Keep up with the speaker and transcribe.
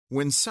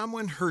When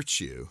someone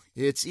hurts you,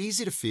 it's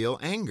easy to feel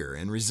anger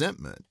and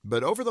resentment,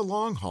 but over the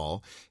long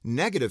haul,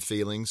 negative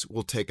feelings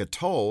will take a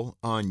toll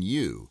on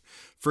you.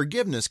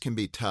 Forgiveness can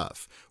be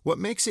tough. What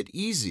makes it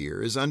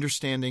easier is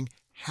understanding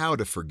how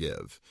to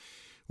forgive.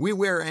 We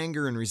wear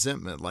anger and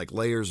resentment like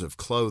layers of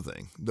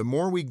clothing. The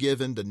more we give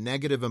in to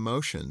negative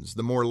emotions,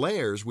 the more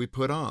layers we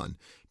put on.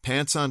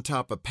 Pants on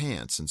top of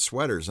pants and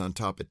sweaters on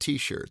top of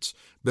t-shirts.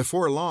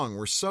 Before long,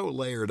 we're so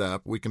layered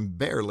up we can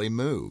barely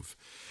move.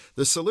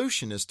 The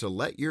solution is to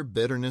let your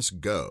bitterness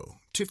go,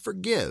 to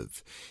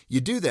forgive.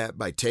 You do that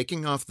by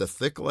taking off the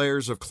thick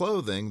layers of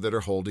clothing that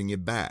are holding you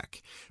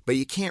back. But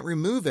you can't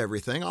remove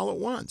everything all at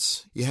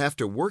once. You have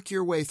to work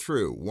your way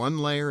through one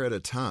layer at a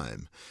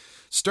time.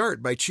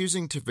 Start by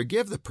choosing to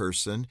forgive the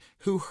person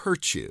who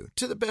hurt you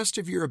to the best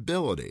of your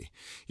ability.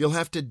 You'll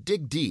have to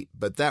dig deep,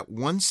 but that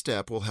one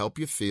step will help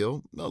you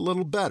feel a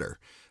little better.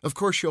 Of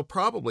course, you'll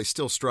probably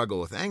still struggle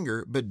with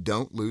anger, but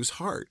don't lose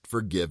heart.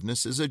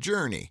 Forgiveness is a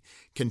journey.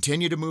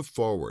 Continue to move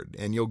forward,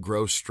 and you'll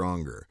grow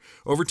stronger.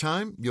 Over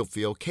time, you'll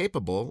feel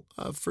capable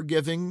of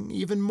forgiving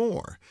even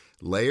more.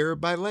 Layer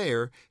by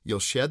layer, you'll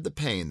shed the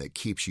pain that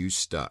keeps you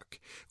stuck.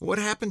 What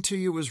happened to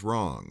you was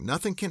wrong.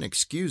 Nothing can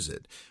excuse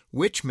it,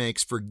 which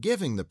makes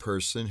forgiving the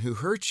person who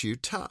hurts you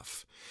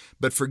tough.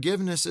 But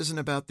forgiveness isn't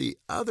about the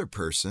other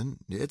person,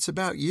 it's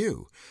about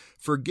you.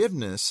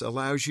 Forgiveness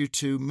allows you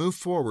to move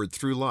forward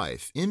through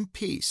life in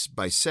peace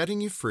by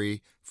setting you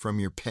free from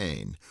your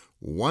pain,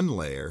 one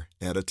layer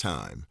at a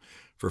time.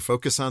 For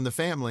Focus on the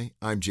Family,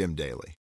 I'm Jim Daly.